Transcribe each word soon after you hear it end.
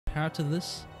prepared to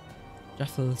this?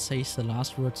 Jethel says the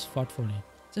last words thoughtfully,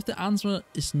 as if the answer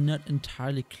is not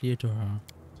entirely clear to her.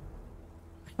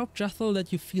 I hope, Jethel,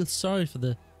 that you feel sorry for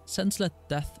the senseless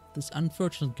death of this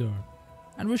unfortunate girl,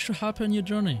 and wish to help her in your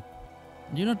journey.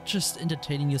 And you're not just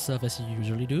entertaining yourself as you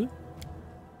usually do.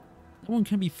 No one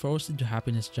can be forced into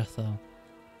happiness, Jethel,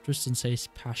 Tristan says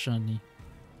passionately,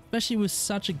 especially with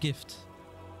such a gift.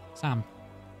 Sam,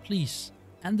 please,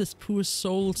 end this poor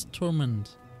soul's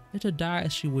torment. Let her die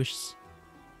as she wishes.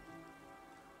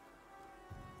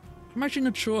 I'm actually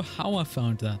not sure how I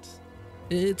found that.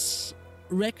 It's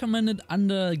recommended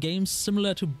under games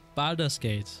similar to Baldur's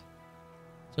Gate.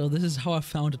 So this is how I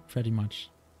found it pretty much.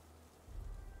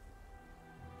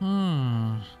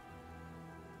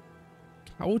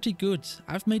 Chaotic good.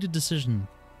 I've made a decision.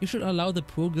 You should allow the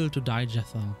poor girl to die,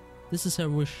 Jethel. This is her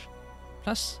wish.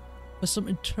 Plus, for some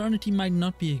eternity might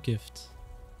not be a gift.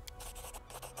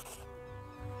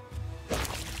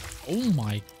 Oh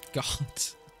my god.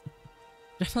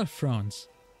 Jethel frowns.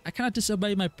 I cannot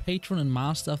disobey my patron and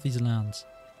master of these lands.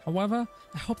 However,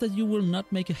 I hope that you will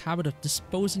not make a habit of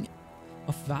disposing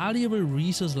of valuable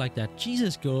resources like that.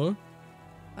 Jesus, girl.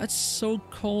 That's so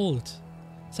cold.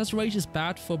 Such rage is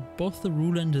bad for both the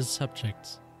ruler and his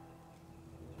subjects.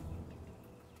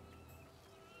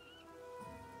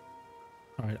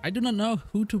 Alright, I do not know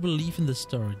who to believe in this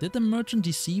story. Did the merchant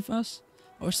deceive us?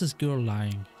 Or is this girl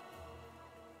lying?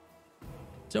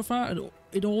 So far,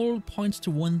 it all points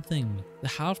to one thing. The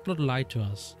half-blood lied to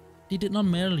us. He did not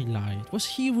merely lie. It was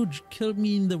he who killed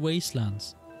me in the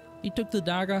wastelands. He took the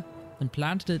dagger and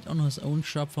planted it on his own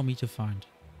shop for me to find.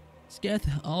 Scared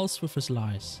the elves with his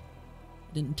lies.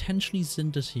 It intentionally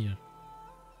sent us here.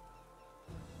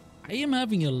 I am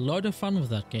having a lot of fun with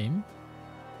that game.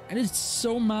 And it's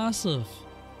so massive.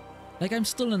 Like, I'm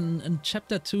still in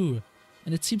chapter 2.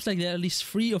 And it seems like there are at least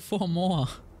 3 or 4 more.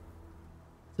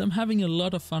 So I'm having a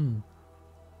lot of fun.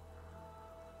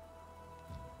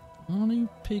 Only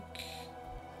pick...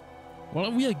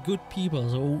 Well, we are good people,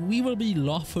 so we will be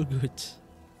lawful good.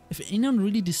 If anyone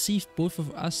really deceived both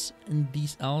of us and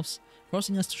these elves,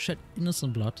 forcing us to shed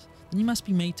innocent blood, then he must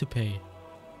be made to pay.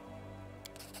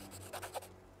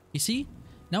 You see?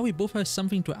 Now we both have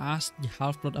something to ask the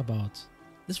half-blood about.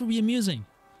 This will be amusing.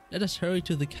 Let us hurry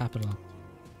to the capital.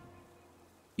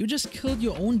 You just killed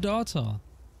your own daughter.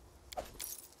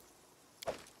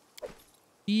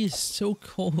 She is so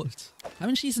cold. I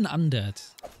mean, she's an undead.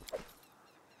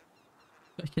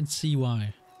 I can see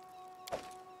why.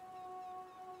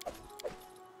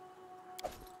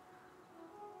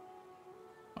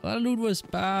 That loot was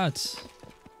bad.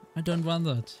 I don't want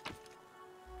that.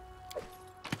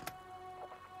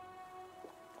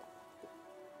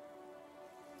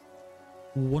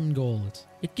 One gold.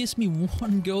 It gives me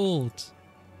 1 gold.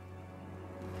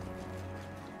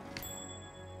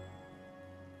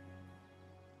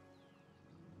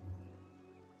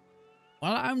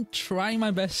 Well, I'm trying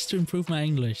my best to improve my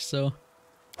English, so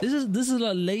this is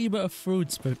a labor of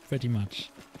fruits, pretty much.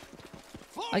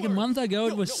 Forward. Like a month ago,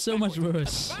 it was so much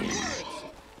worse.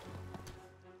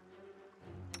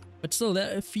 But still,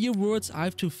 there are a few words I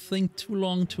have to think too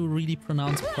long to really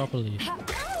pronounce properly.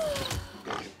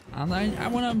 And I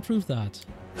want to improve that.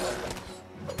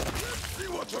 Let's see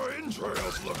what your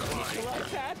entrails look like. You like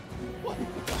that?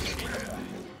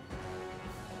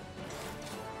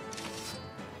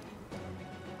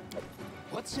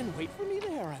 What's in wait for me there,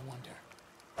 I wonder?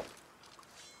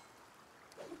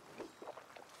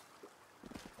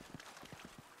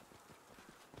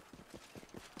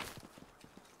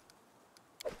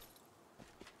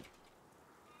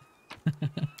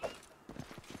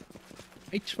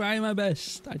 I try my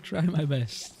best. I try my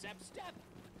best. Step.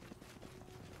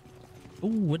 Oh,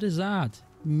 what is that?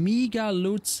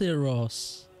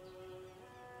 Megaloceros.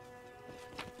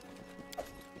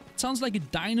 It sounds like a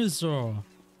dinosaur.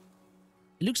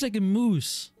 It looks like a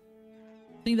moose.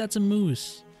 I think that's a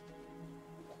moose.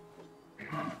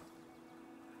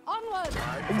 Onward!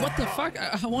 What the fuck?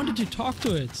 I wanted to talk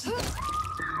to it.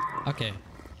 Okay.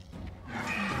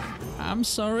 I'm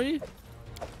sorry.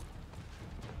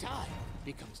 Time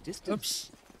becomes distance.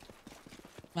 Oops.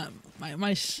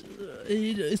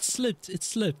 It slipped. It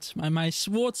slipped. My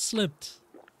sword slipped.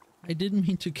 I didn't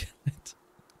mean to kill it.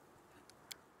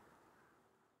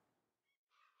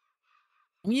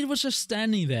 I mean, it was just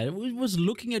standing there. It was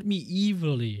looking at me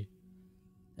evilly.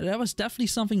 There was definitely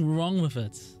something wrong with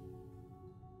it.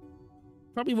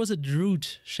 Probably was a druid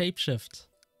shapeshift.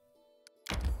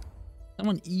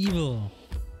 Someone evil.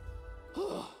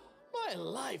 My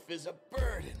life is a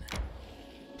burden.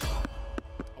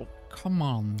 Oh, come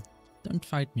on. Don't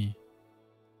fight me.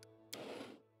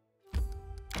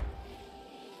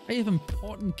 I have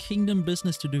important kingdom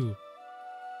business to do.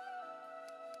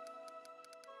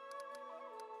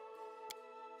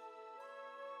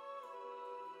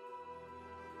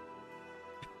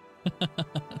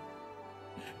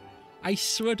 I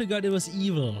swear to God it was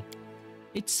evil.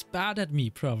 It spat at me,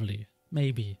 probably.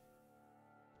 Maybe.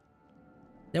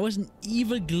 There was an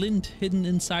evil glint hidden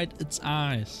inside its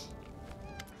eyes.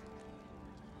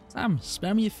 Sam,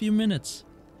 spare me a few minutes.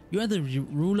 You are the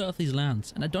ruler of these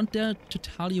lands, and I don't dare to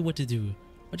tell you what to do.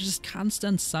 But you just can't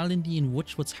stand silently and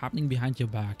watch what's happening behind your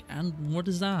back. And what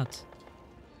is that?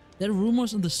 There are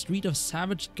rumors on the street of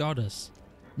savage goddess,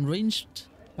 enraged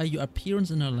by your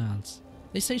appearance in her lands.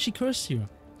 They say she cursed you,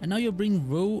 and now you bring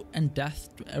woe and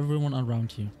death to everyone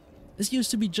around you. This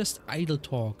used to be just idle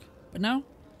talk, but now,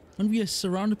 when we are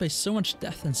surrounded by so much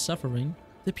death and suffering,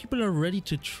 the people are ready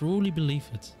to truly believe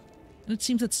it. And it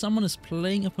seems that someone is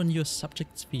playing upon your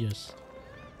subjects' fears.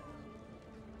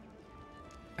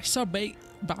 I saw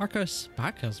barkers.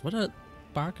 Barkers? What are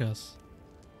barkers?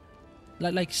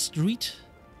 Like street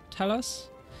tellers?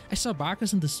 I saw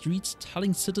barkers in the streets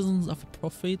telling citizens of a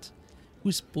prophet who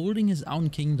is building his own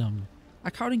kingdom.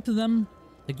 According to them,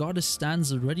 the goddess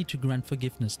stands ready to grant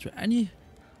forgiveness to any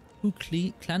who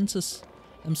cleanses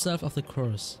themselves of the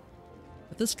curse.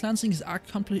 But this cleansing is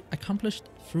accomplished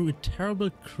through a terrible,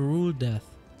 cruel death.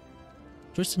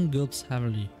 Tristan gulps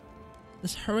heavily.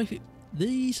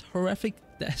 These horrific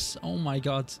deaths, oh my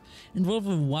god, involve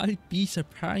a wild beast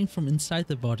appearing from inside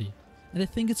the body. And I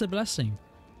think it's a blessing.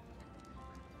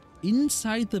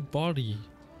 Inside the body.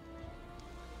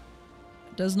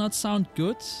 Does not sound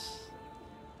good.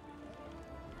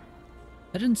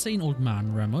 I didn't say an old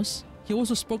man, Ramos. He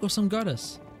also spoke of some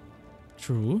goddess.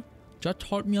 True. Judd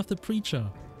told me of the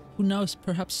preacher, who knows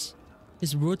perhaps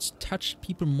his words touched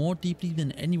people more deeply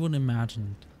than anyone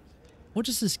imagined. What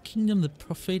is this kingdom the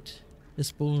prophet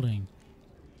is building?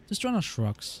 Destrana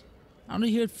shrugs. I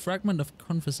only hear a fragment of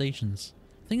conversations.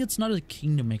 I think it's not a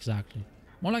kingdom exactly.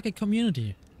 More like a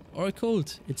community. Or a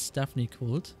cult. It's definitely a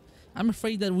cult. I'm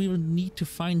afraid that we will need to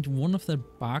find one of the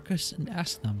barkers and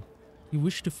ask them. We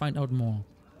wish to find out more.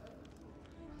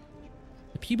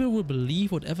 The people will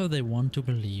believe whatever they want to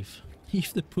believe.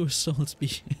 Leave the poor souls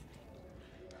be.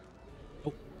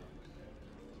 Oh.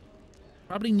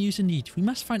 Troubling news indeed. We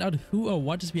must find out who or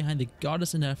what is behind the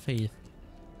goddess in their faith.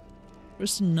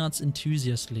 Kristen nods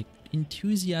enthusiastically.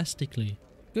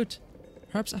 Good.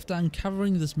 Perhaps after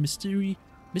uncovering this mystery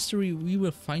we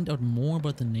will find out more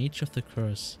about the nature of the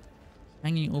curse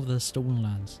hanging over the stolen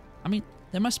lands. I mean,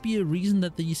 there must be a reason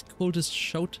that these cultists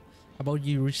shout about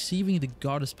you receiving the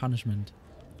goddess punishment.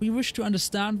 If we wish to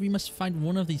understand, we must find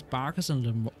one of these barkers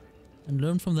and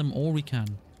learn from them all we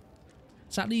can.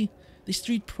 Sadly, the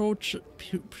street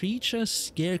preachers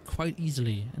scare quite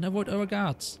easily and avoid our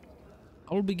guards.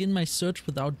 I will begin my search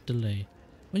without delay.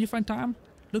 When you find time,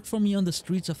 look for me on the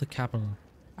streets of the capital.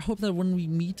 I hope that when we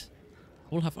meet,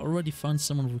 I will have already found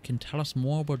someone who can tell us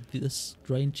more about this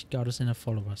strange goddess and her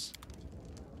followers.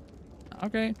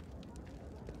 Okay.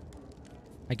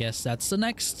 I guess that's the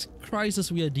next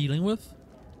crisis we are dealing with.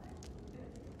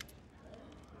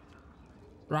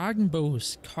 Dragon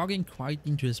bows, cogging quite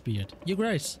into his beard. Your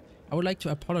Grace, I would like to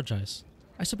apologize.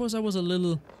 I suppose I was a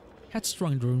little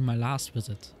headstrong during my last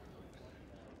visit.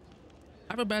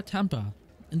 I have a bad temper.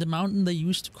 In the mountain they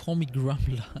used to call me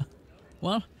Grumbler.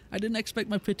 Well, I didn't expect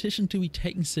my petition to be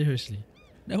taken seriously.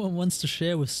 No one wants to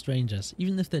share with strangers,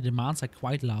 even if their demands are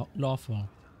quite lawful.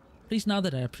 Please know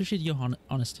that I appreciate your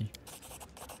honesty.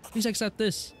 Please accept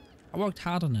this. I worked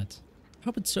hard on it. I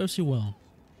hope it serves you well.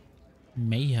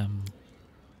 Mayhem.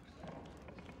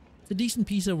 It's a decent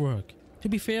piece of work. To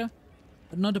be fair,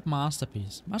 but not a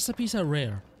masterpiece. Masterpieces are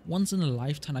rare, once in a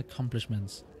lifetime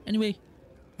accomplishments. Anyway,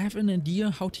 I have an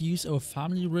idea how to use our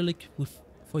family relic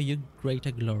for your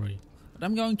greater glory. But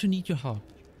I'm going to need your help.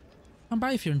 Come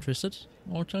by if you're interested.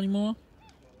 Or tell you more?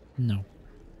 No.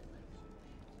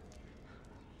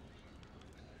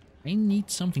 I need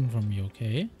something from you,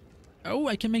 okay? Oh,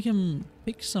 I can make him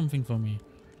pick something for me.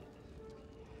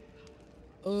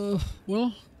 Well,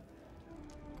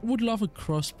 I would love a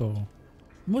crossbow.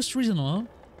 Most reasonable.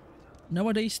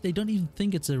 Nowadays, they don't even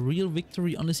think it's a real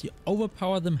victory unless you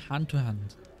overpower them hand to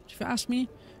hand. If you ask me,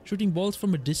 shooting bolts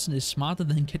from a distance is smarter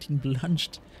than getting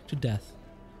plunged to death.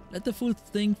 Let the fools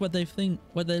think what they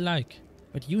like,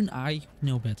 but you and I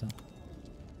know better.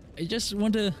 I just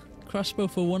want a crossbow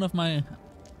for one of my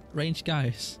ranged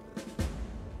guys.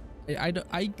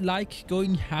 I like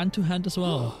going hand to hand as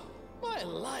well. My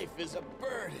life is a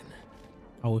burden.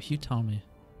 Oh, you tell me.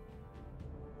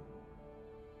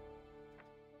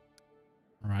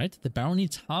 Alright, the Baron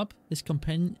needs help his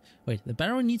companion. Wait, the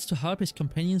Baron needs to help his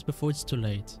companions before it's too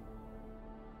late.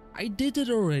 I did it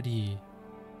already.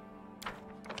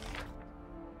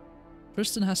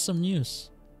 Tristan has some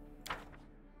news.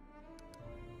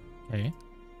 Okay.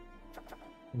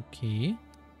 Okay.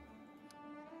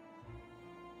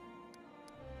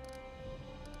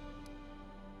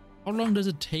 How long does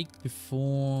it take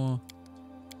before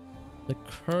the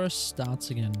curse starts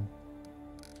again?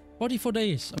 44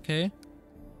 days, okay.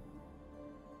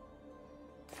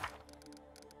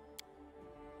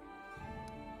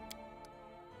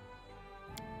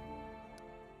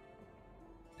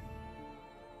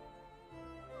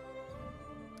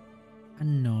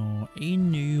 No,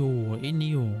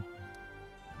 Enio.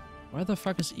 Where the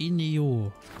fuck is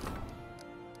Enio?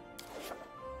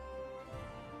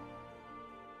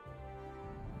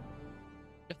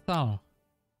 Jethal,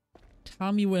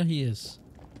 tell me where he is.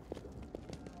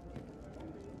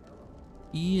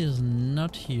 He is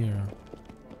not here.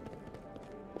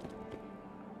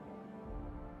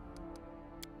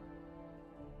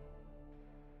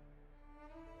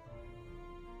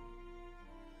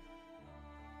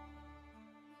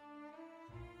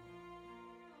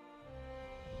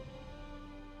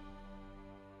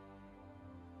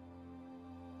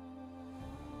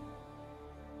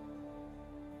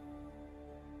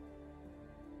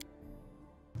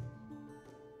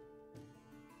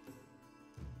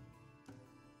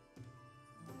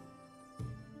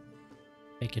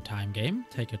 Take your time, game.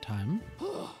 Take your time.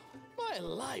 My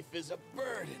life is a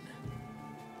burden.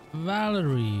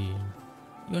 Valerie,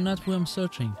 you're not who I'm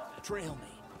searching. Trail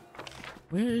me.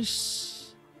 Where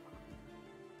is...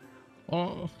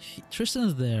 Oh, Tristan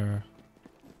is there.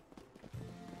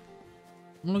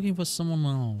 I'm looking for someone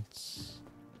else.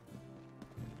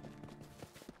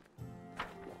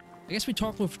 I guess we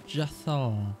talk with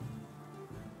Jethal.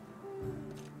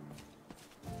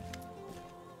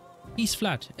 He's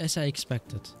flat, as I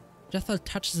expected. Jethal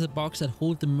touches the box that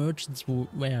holds the merchant's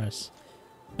wares.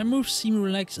 Her moves seem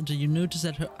relaxed until you notice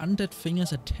that her undead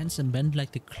fingers are tense and bent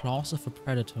like the claws of a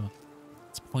predator.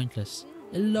 It's pointless.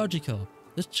 Illogical.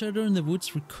 Those children in the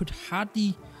woods could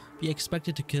hardly be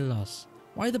expected to kill us.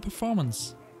 Why the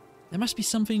performance? There must be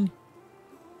something...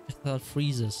 Jethal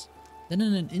freezes. Then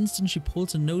in an instant she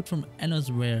pulls a note from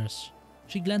Anna's wares.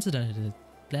 She glances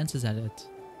at it,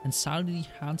 and silently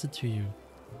hands it to you.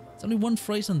 There's only one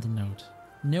phrase on the note.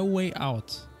 No way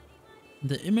out.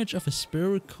 And the image of a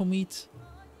spirit comet...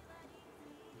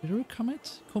 Spirit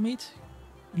comet? Comet?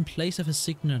 In place of a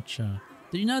signature.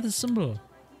 Did you know the symbol?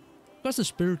 Of course the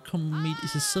spirit comet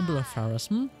is a symbol of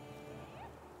Pharasm.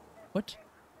 What?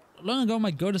 Long ago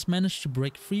my goddess managed to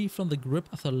break free from the grip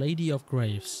of the Lady of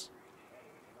Graves.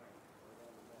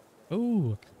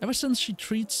 Oh, ever since she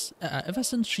treats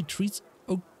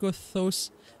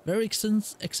Ogotho's very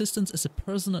existence as a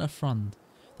personal affront,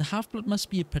 the half-blood must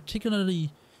be a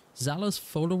particularly zealous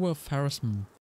follower of Pharasm.